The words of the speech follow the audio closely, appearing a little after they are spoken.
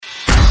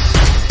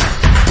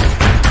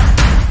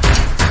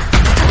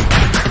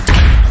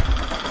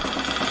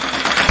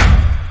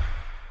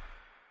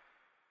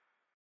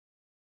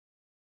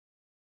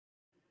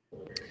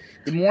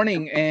Good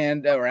morning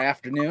and or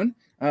afternoon.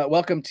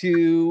 Welcome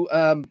to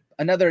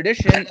another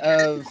edition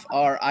of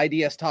our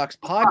IDS Talks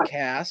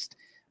podcast,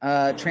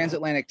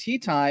 Transatlantic Tea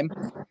Time.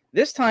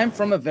 This time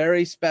from a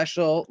very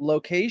special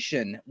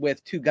location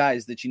with two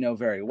guys that you know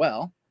very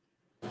well,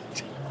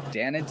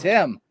 Dan and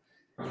Tim.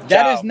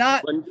 That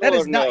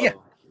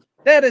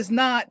is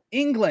not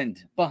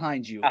England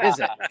behind you, is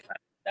it?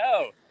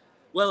 No.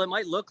 Well, it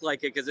might look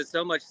like it because it's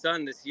so much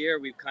sun this year.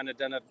 We've kind of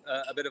done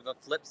a bit of a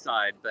flip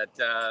side, but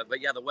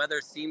yeah, the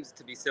weather seems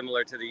to be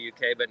similar to the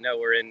UK. But no,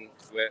 we're in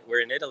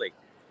Italy.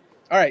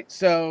 All right.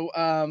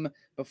 So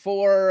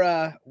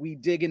before we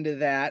dig into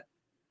that,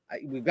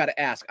 we've got to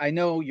ask. I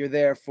know you're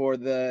there for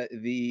the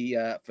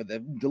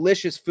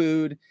delicious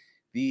food,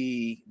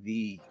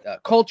 the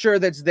culture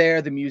that's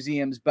there, the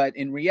museums, but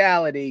in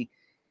reality,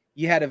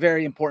 you had a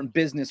very important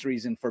business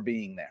reason for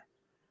being there.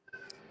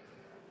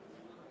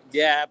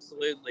 Yeah,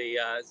 absolutely.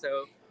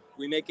 So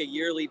we make a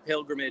yearly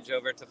pilgrimage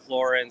over to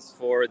Florence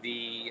for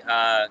the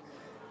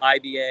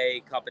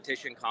IBA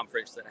competition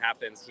conference that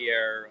happens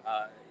here,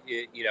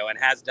 and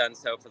has done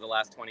so for the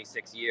last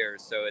 26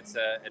 years. So it's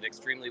an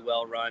extremely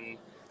well-run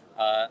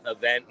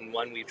event, and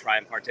one we try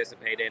and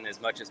participate in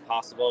as much as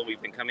possible. We've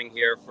been coming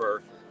here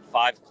for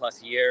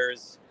 5+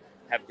 years,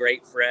 have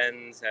great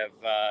friends, have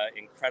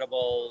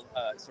incredible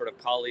sort of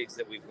colleagues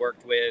that we've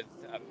worked with,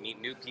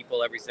 meet new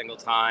people every single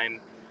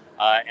time.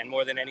 And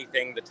more than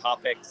anything, the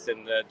topics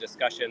and the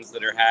discussions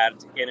that are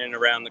had in and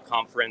around the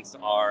conference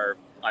are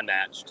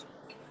unmatched.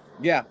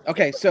 Yeah.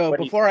 Okay. So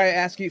before I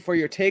ask you for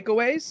your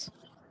takeaways,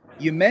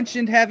 you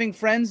mentioned having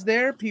friends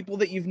there, people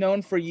that you've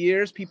known for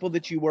years, people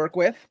that you work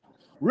with.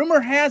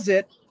 Rumor has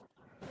it,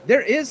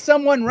 there is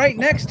someone right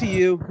next to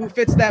you who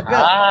fits that bill.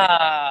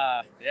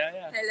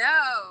 Yeah.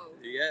 Hello.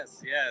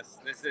 Yes.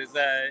 This is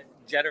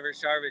Jennifer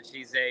Sharvich.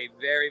 She's a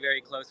very,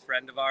 very close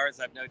friend of ours.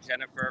 I've known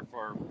Jennifer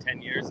for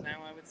 10 years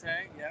now, I would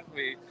say. Yeah,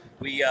 we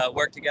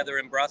work together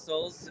in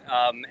Brussels,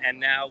 and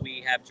now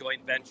we have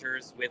joint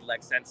ventures with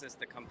Lexensis,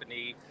 the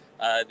company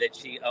that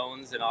she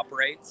owns and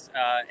operates,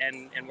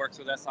 and works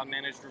with us on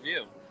managed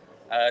review.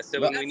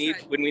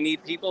 When we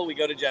need people, we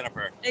go to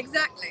Jennifer.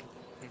 Exactly.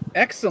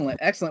 Excellent.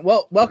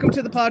 Well, welcome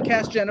to the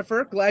podcast,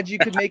 Jennifer. Glad you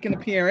could make an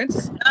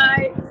appearance.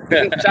 Hi.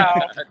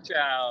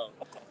 Ciao.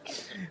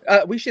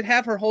 We should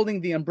have her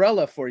holding the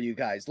umbrella for you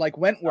guys, like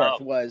Wentworth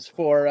was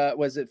for.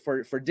 Was it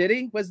for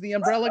Diddy? Was the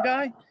umbrella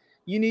guy?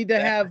 You need to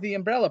have the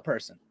umbrella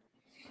person.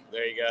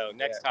 There you go.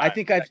 Next time. I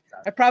think I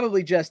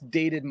probably just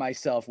dated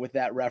myself with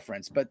that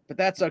reference, but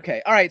that's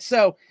okay. All right.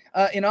 So,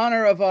 in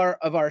honor of our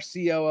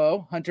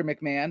COO Hunter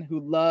McMahon, who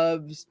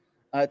loves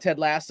Ted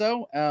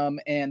Lasso,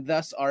 and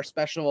thus our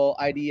special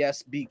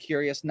IDS Be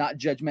Curious, Not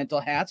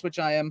Judgmental hats, which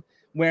I am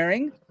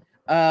wearing.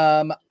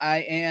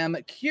 I am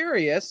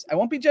curious. I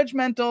won't be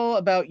judgmental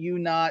about you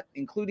not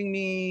including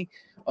me.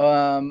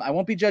 I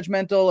won't be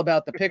judgmental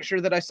about the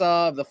picture that I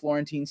saw of the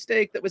Florentine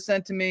steak that was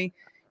sent to me.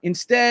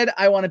 Instead,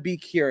 I want to be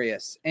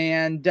curious.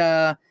 And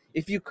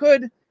if you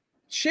could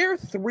share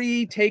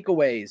 3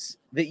 takeaways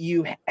that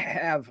you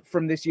have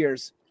from this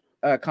year's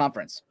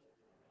conference.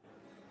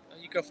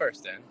 You go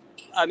first, Dan.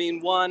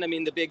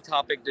 The big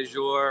topic du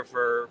jour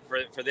for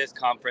this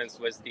conference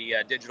was the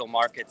Digital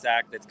Markets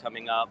Act that's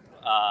coming up.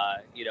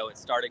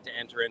 It's starting to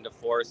enter into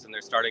force, and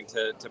they're starting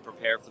to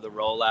prepare for the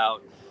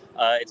rollout.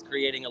 It's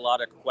creating a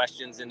lot of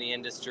questions in the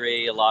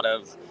industry, a lot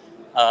of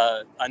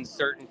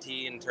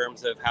uncertainty in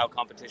terms of how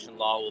competition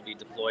law will be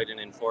deployed and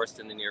enforced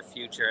in the near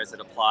future as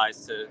it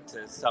applies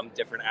to some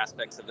different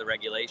aspects of the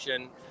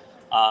regulation.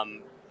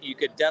 You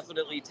could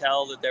definitely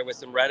tell that there was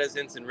some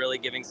reticence in really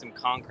giving some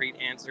concrete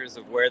answers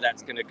of where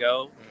that's going to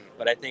go.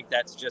 But I think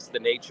that's just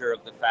the nature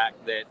of the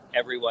fact that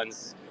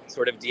everyone's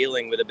sort of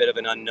dealing with a bit of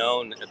an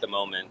unknown at the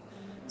moment.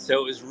 So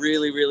it was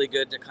really, really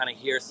good to kind of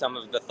hear some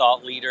of the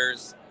thought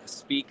leaders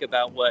speak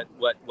about what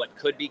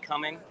could be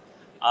coming,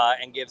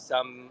 and give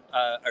some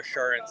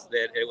assurance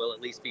that it will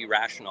at least be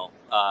rational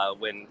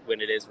when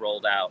it is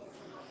rolled out.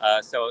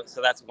 So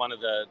that's one of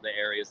the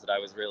areas that I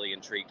was really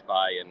intrigued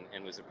by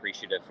and was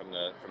appreciative from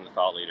the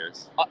thought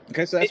leaders.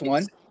 Okay, so that's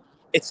one.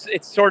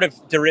 It's sort of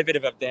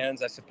derivative of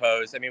Dan's, I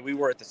suppose. I mean, we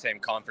were at the same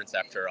conference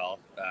after all,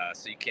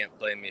 so you can't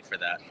blame me for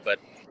that. But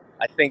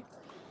I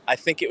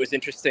think it was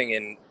interesting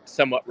and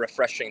somewhat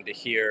refreshing to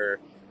hear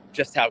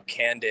just how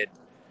candid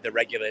the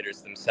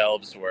regulators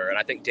themselves were, and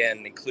I think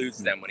Dan includes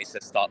them when he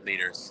says thought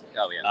leaders.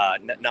 Oh yeah.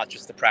 Not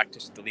just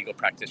the legal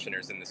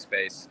practitioners in the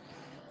space.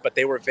 But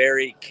they were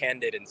very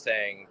candid in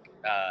saying,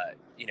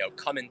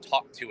 come and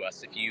talk to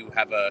us if you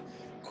have a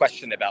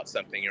question about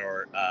something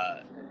or,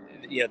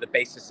 the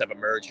basis of a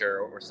merger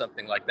or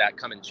something like that.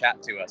 Come and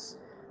chat to us,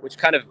 which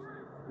kind of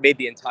made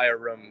the entire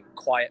room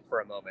quiet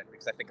for a moment,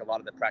 because I think a lot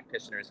of the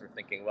practitioners were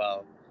thinking,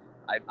 well,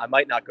 I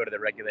might not go to the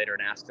regulator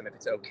and ask them if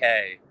it's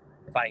okay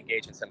if I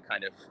engage in some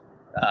kind of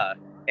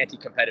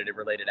anti-competitive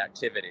related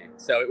activity.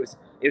 So it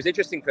was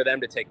interesting for them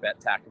to take that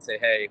tack and say,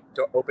 hey,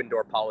 open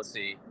door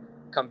policy,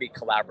 come be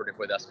collaborative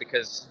with us,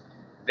 because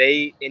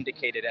they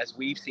indicated, as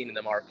we've seen in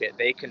the market,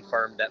 they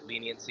confirmed that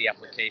leniency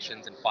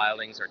applications and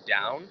filings are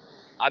down.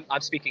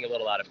 I'm speaking a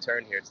little out of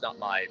turn here. It's not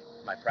my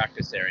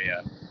practice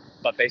area,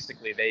 but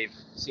basically they've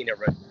seen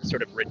a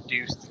sort of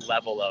reduced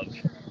level of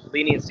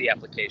leniency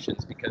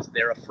applications because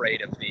they're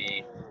afraid of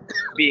the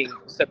being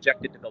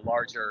subjected to the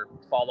larger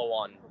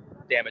follow-on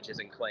damages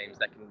and claims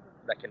that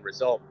can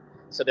result.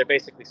 So they're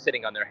basically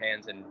sitting on their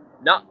hands and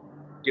not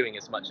doing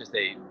as much as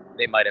they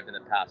might have in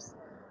the past.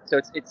 So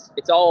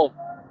it's all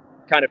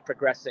kind of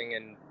progressing,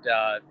 and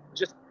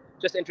just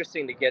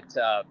interesting to get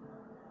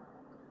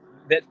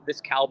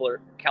this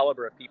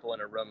caliber of people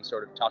in a room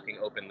sort of talking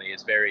openly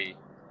is very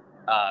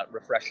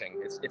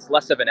refreshing. It's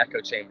less of an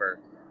echo chamber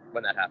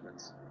when that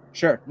happens.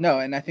 Sure. No,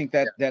 and I think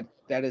that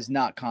is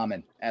not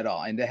common at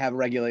all. And to have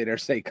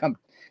regulators say, come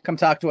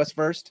talk to us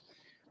first,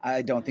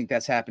 I don't think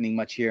that's happening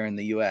much here in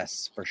the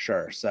US for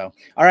sure. So,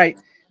 all right.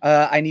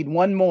 I need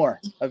one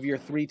more of your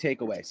 3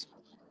 takeaways.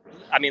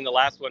 I mean, the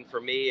last one for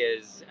me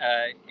is,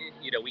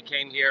 we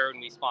came here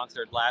and we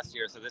sponsored last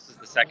year. So this is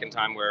the second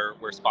time we're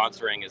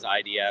sponsoring as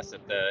IDS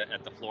at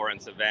the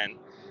Florence event.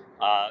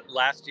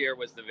 Last year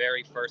was the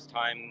very first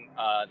time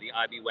the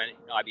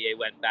IBA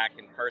went back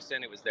in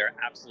person. It was their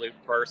absolute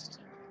first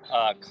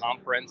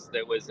conference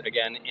that was,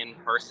 again, in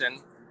person.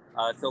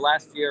 So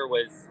last year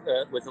was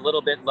a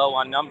little bit low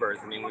on numbers.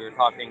 I mean, we were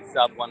talking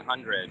sub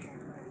 100.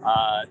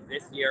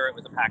 This year it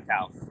was a packed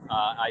house.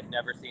 I've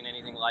never seen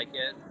anything like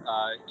it.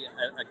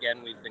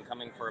 Again, we've been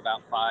coming for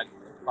about five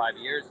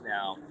years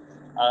now.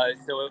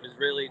 So it was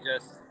really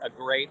just a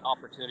great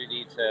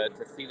opportunity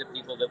to see the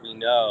people that we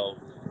know.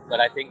 But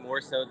I think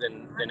more so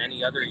than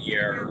any other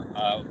year,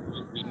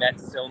 we met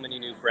so many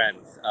new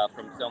friends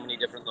from so many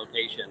different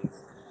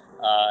locations.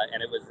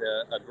 And it was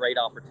a great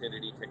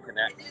opportunity to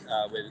connect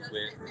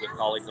with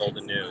colleagues old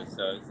and new.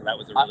 So that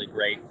was a really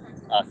great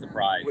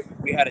surprise.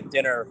 We had a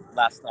dinner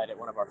last night at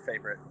one of our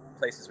favorite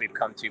places we've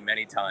come to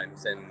many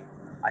times, and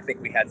I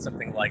think we had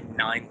something like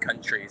 9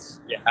 countries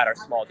at our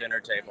small dinner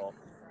table.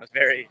 It was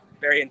very,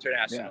 very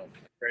international.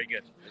 Yeah. Very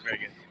good. It was very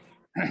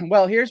good.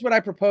 Well, here's what I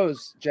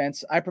propose,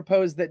 gents. I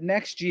propose that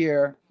next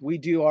year we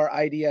do our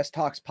IDS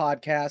Talks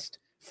podcast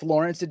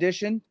Florence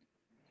edition,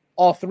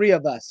 all 3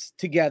 of us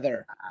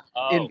together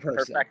in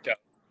person. Perfecto.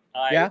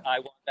 I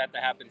want that to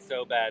happen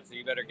so bad, so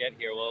you better get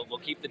here. We'll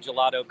keep the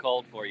gelato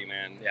cold for you,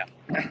 man. Yeah.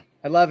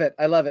 I love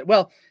it.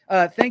 Well,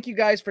 thank you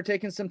guys for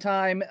taking some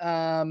time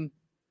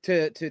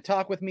to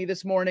talk with me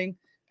this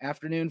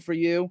afternoon for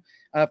you.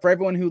 For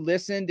everyone who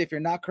listened, if you're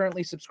not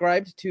currently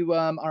subscribed to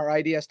our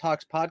IDS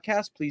Talks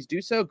podcast, please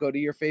do so. Go to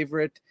your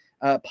favorite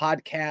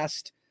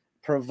podcast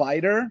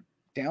provider,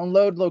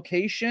 download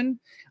location.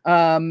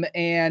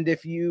 And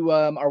if you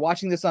are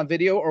watching this on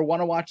video or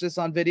want to watch this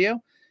on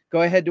video,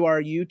 go ahead to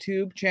our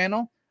YouTube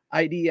channel,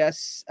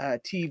 IDS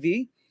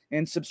TV,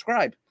 and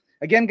subscribe.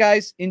 Again,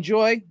 guys,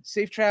 enjoy.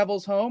 Safe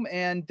travels home,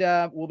 and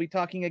we'll be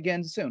talking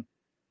again soon.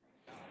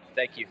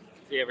 Thank you.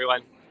 See you,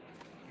 everyone.